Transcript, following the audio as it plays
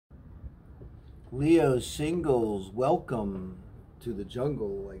Leo singles, welcome to the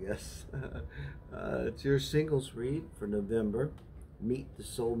jungle, I guess. It's your singles read for November. Meet the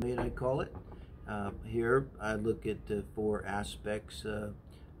soulmate, I call it. Here, I look at the 4 aspects of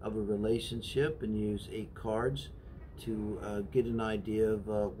a relationship and use 8 cards to get an idea of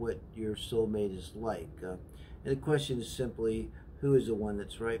what your soulmate is like. And the question is simply, who is the one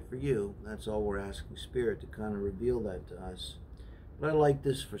that's right for you? That's all we're asking Spirit to kind of reveal that to us. But I like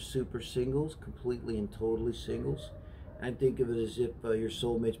this for super singles, completely and totally singles. I think of it as if your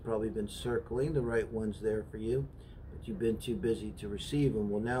soulmate's probably been circling, the right one's there for you, but you've been too busy to receive them.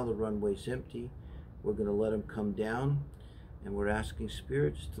 Well, now the runway's empty. We're going to let them come down, and we're asking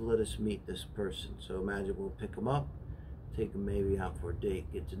spirits to let us meet this person. So imagine we'll pick them up, take them maybe out for a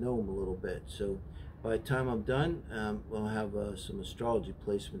date, get to know them a little bit. So by the time I'm done, we'll have some astrology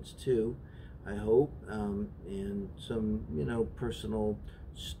placements too, I hope, and some, personal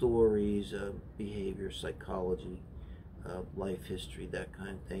stories, behavior, psychology, life history, that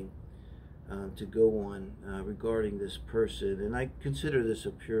kind of thing, to go on regarding this person. And I consider this a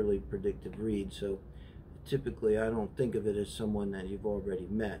purely predictive read, so typically I don't think of it as someone that you've already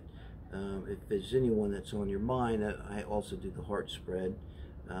met. If there's anyone that's on your mind, I also do the heart spread,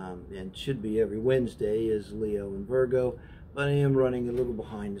 and should be every Wednesday, is Leo and Virgo. But I am running a little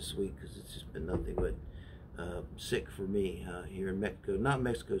behind this week because it's just been nothing but sick for me here in Mexico. Not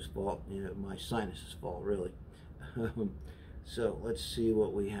Mexico's fault, my sinus's fault, really. So let's see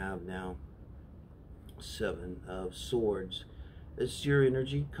what we have now. 7 of Swords. It's your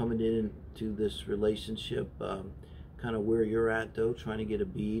energy coming into this relationship, kind of where you're at though, trying to get a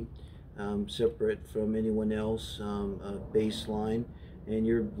bead, separate from anyone else, a baseline, and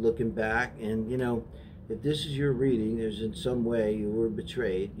you're looking back, and if this is your reading, there's in some way you were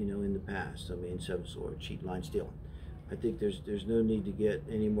betrayed, in the past. I mean, 7 Swords, cheat, lying, stealing. I think there's no need to get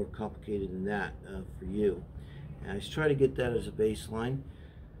any more complicated than that for you. And I just try to get that as a baseline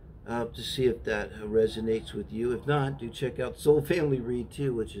to see if that resonates with you. If not, do check out Soul Family Read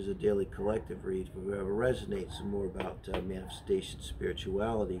too, which is a daily collective read for whoever resonates and more about manifestation,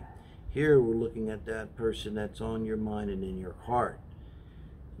 spirituality. Here we're looking at that person that's on your mind and in your heart.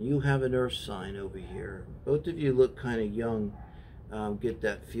 You have an earth sign over here. Both of you look kind of young. Get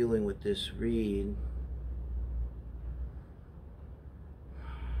that feeling with this read.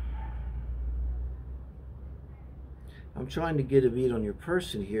 I'm trying to get a beat on your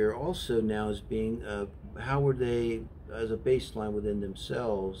person here also now as being, how were they as a baseline within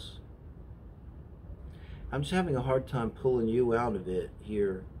themselves? I'm just having a hard time pulling you out of it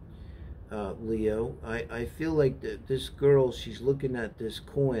here. Leo, I feel like this girl, she's looking at this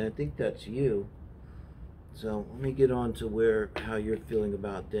coin. I think that's you. So let me get on to how you're feeling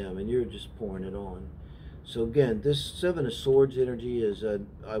about them, and you're just pouring it on. So again, this 7 of Swords energy is,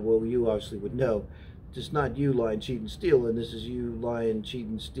 well, you obviously would know, it's not you lying, cheating, stealing. This is you lying,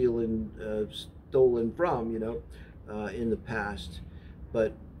 cheating, stealing, stolen from, in the past.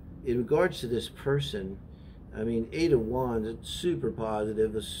 But in regards to this person, I mean, 8 of Wands, it's super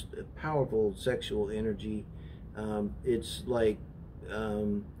positive, it's a powerful sexual energy. It's like,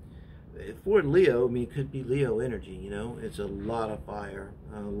 for Leo, I mean, it could be Leo energy, it's a lot of fire,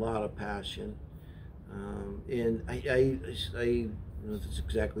 a lot of passion. And I don't know if it's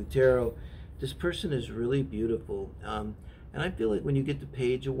exactly tarot, this person is really beautiful. And I feel like when you get the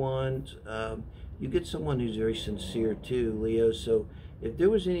Page of Wands, you get someone who's very sincere too, Leo. So if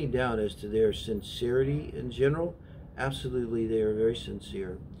there was any doubt as to their sincerity in general, absolutely they are a very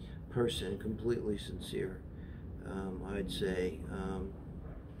sincere person, completely sincere, I'd say.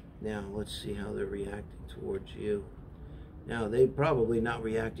 Now let's see how they're reacting towards you. Now they're probably not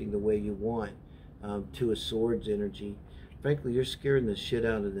reacting the way you want to a Swords energy. Frankly, you're scaring the shit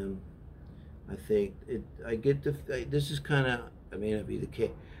out of them. I think this is kind of, I may not be the case,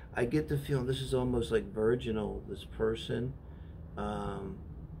 I get the feeling this is almost like virginal, this person.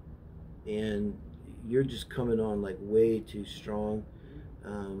 And you're just coming on like way too strong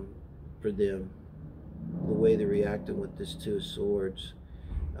for them, the way they're reacting with this 2 of Swords.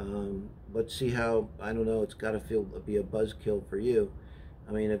 Let's see how, I don't know, it's got to be a buzzkill for you.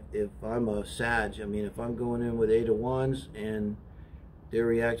 I mean, if I'm a Sag, I mean, if I'm going in with 8 of Wands and they're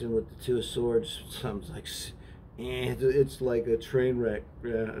reacting with the 2 of Swords, sounds like, it's like a train wreck.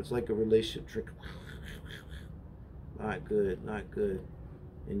 Yeah, it's like a relationship trick. Not good, not good.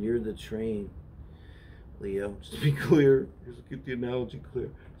 And you're the train, Leo. Just to be clear, just get the analogy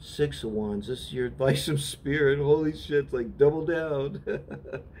clear. 6 of Wands, this is your advice from Spirit. Holy shit, it's like double down.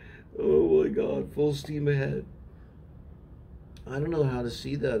 Oh my God, full steam ahead. I don't know how to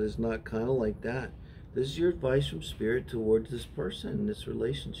see that as not kind of like that. This is your advice from Spirit towards this person, this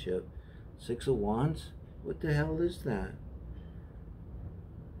relationship. Six of Wands? What the hell is that?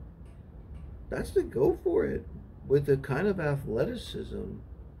 That's to go for it with a kind of athleticism.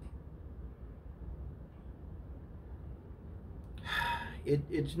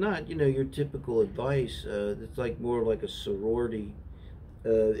 It's not, you know, your typical advice. It's like more like a sorority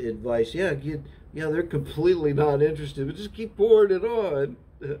advice. Yeah, yeah, they're completely not interested, but just keep pouring it on.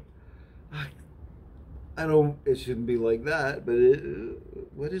 I don't. It shouldn't be like that, but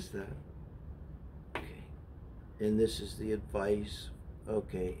what is that? Okay, and this is the advice.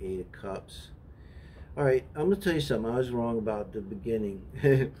 Okay, Eight of Cups. All right, I'm gonna tell you something. I was wrong about the beginning,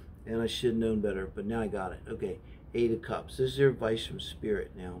 and I should have known better, but now I got it. Okay, Eight of Cups. This is their advice from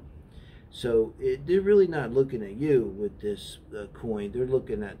Spirit now. So they're really not looking at you with this coin. They're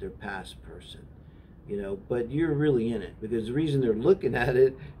looking at their past person, you know. But you're really in it, because the reason they're looking at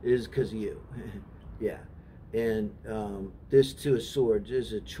it is because of you. Yeah. And this Two of Swords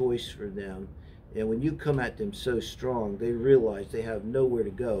is a choice for them. And when you come at them so strong, they realize they have nowhere to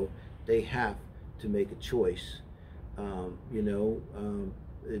go. They have to make a choice. You know,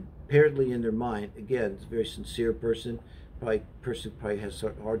 apparently in their mind, again, it's a very sincere person. Probably has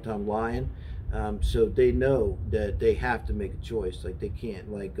a hard time lying. So they know that they have to make a choice. Like, they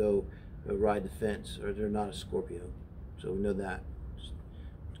can't like go ride the fence, or they're not a Scorpio. So we know that.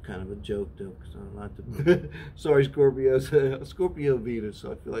 Kind of a joke though, because I'm not the sorry, Scorpios. Scorpio Venus,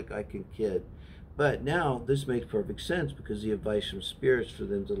 so I feel like I can kid. But now this makes perfect sense, because the advice from spirits for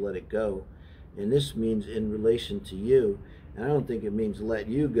them to let it go, and this means in relation to you. And I don't think it means let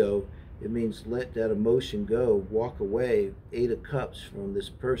you go. It means let that emotion go, walk away. Eight of Cups from this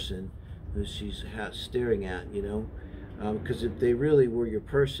person who she's staring at, you know, because if they really were your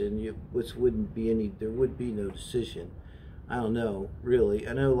person, there would be no decision. I don't know, really.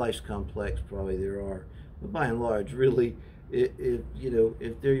 I know life's complex, probably there are, but by and large, really, if you know,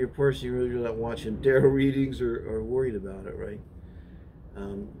 if they're your person, you're really not watching tarot readings or worried about it, right?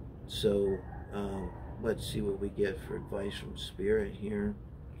 Let's see what we get for advice from Spirit here.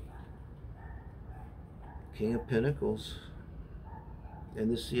 King of Pentacles,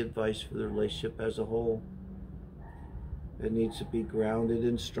 and this is the advice for the relationship as a whole. It needs to be grounded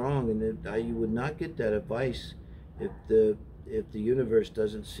and strong, and you would not get that advice if the universe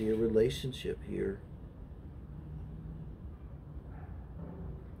doesn't see a relationship here.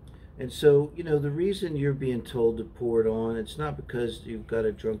 And so, you know, the reason you're being told to pour it on, it's not because you've got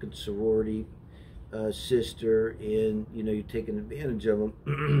a drunken sorority sister and, you know, you're taking advantage of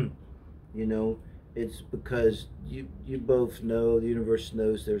them. You know, it's because you both know, the universe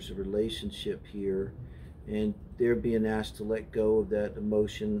knows there's a relationship here, and they're being asked to let go of that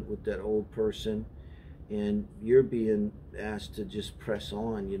emotion with that old person. And you're being asked to just press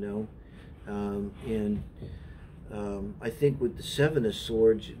on, you know. I think with the Seven of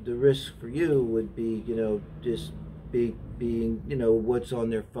Swords, the risk for you would be, you know, just being, you know, what's on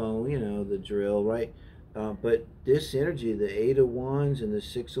their phone, you know, the drill, right? But this energy, the Eight of Wands and the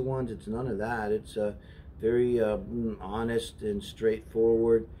Six of Wands, it's none of that. It's very honest and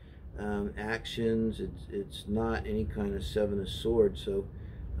straightforward actions. It's not any kind of Seven of Swords. So.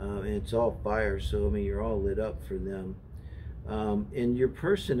 And it's all fire, so I mean, you're all lit up for them. And your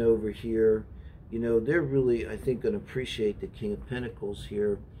person over here, you know, they're really, I think, going to appreciate the King of Pentacles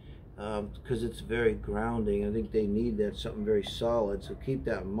here, because it's very grounding. I think they need that, something very solid, so keep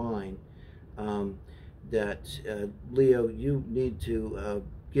that in mind. That Leo, you need to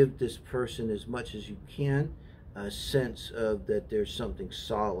give this person as much as you can, a sense of that there's something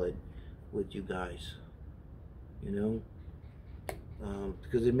solid with you guys, you know.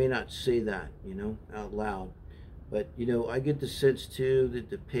 Because they may not say that, you know, out loud. But, you know, I get the sense, too,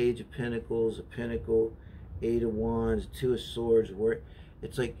 that the Page of Pentacles, a Pentacle, Eight of Wands, Two of Swords, where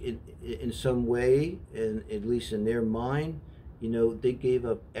it's like in some way, and at least in their mind, you know, they gave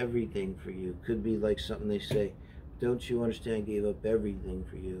up everything for you. Could be like something they say, don't you understand, I gave up everything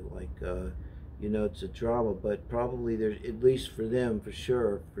for you. Like, you know, it's a drama, but probably there's, at least for them, for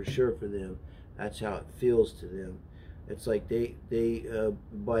sure for them, that's how it feels to them. It's like they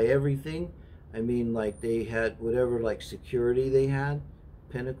buy everything. I mean, like they had whatever, like security they had,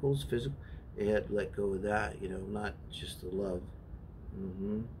 pentacles, physical, they had to let go of that, you know, not just the love.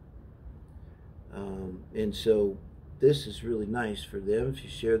 And so this is really nice for them. If you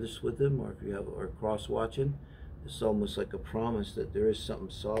share this with them, or if you are cross-watching, it's almost like a promise that there is something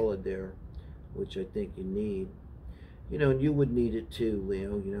solid there, which I think you need. You know, and you would need it too,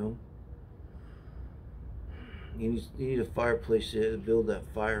 Leo, you know. You need a fireplace to build that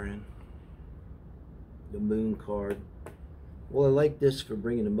fire in. The Moon card. Well, I like this for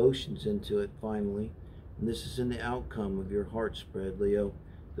bringing emotions into it, finally. And this is in the outcome of your heart spread, Leo.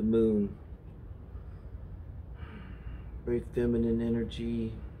 The Moon. very feminine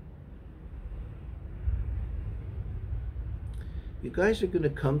energy. You guys are going to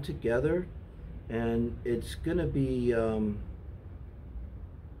come together, and it's going to be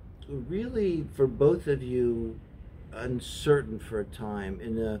really, for both of you, uncertain for a time.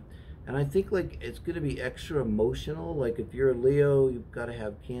 And I think like it's going to be extra emotional. Like if you're a Leo, you've got to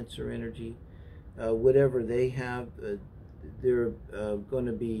have Cancer energy. Whatever they have, they're going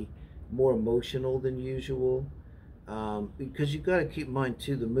to be more emotional than usual. Because you've got to keep in mind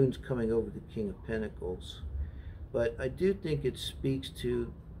too, the moon's coming over the King of Pentacles. But I do think it speaks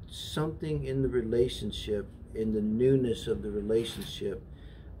to something in the relationship, in the newness of the relationship.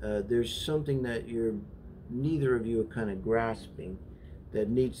 There's something that neither of you are kind of grasping that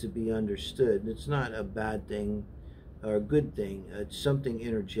needs to be understood. It's not a bad thing or a good thing. It's something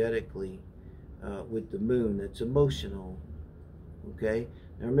energetically with the moon that's emotional. Okay?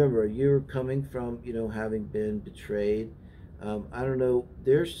 Now remember, you're coming from, having been betrayed. I don't know,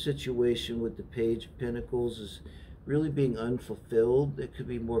 their situation with the Page of Pentacles is really being unfulfilled. It could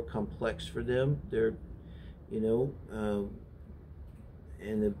be more complex for them. They're,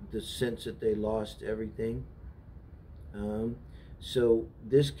 and the sense that they lost everything. So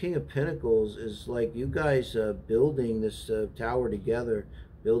this King of Pentacles is like you guys building this tower together,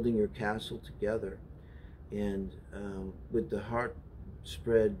 building your castle together. And with the heart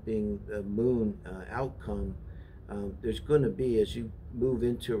spread being a moon outcome, there's going to be, as you move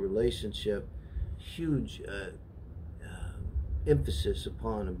into a relationship, huge emphasis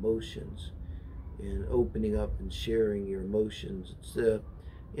upon emotions and opening up and sharing your emotions. It's the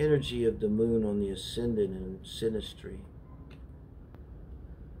energy of the moon on the ascendant in Synastry.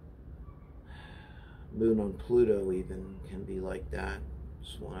 Moon on Pluto even can be like that.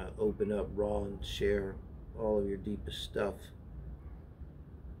 Just want to open up raw and share all of your deepest stuff.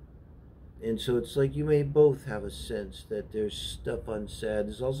 And so it's like you may both have a sense that there's stuff unsaid.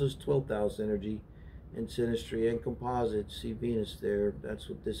 There's also this 12th house energy in Synastry and composites. See Venus there. That's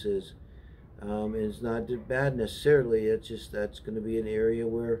what this is. And it's not bad necessarily. It's just that's going to be an area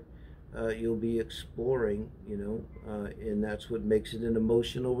where you'll be exploring, and that's what makes it an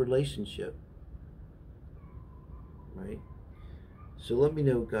emotional relationship. Right? So let me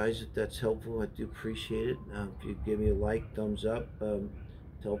know, guys, if that's helpful. I do appreciate it. If you give me a like, thumbs up,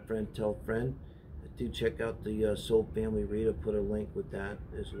 tell a friend, tell a friend. Do check out the Soul Family Read. I'll put a link with that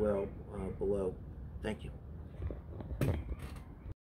as well below. Thank you.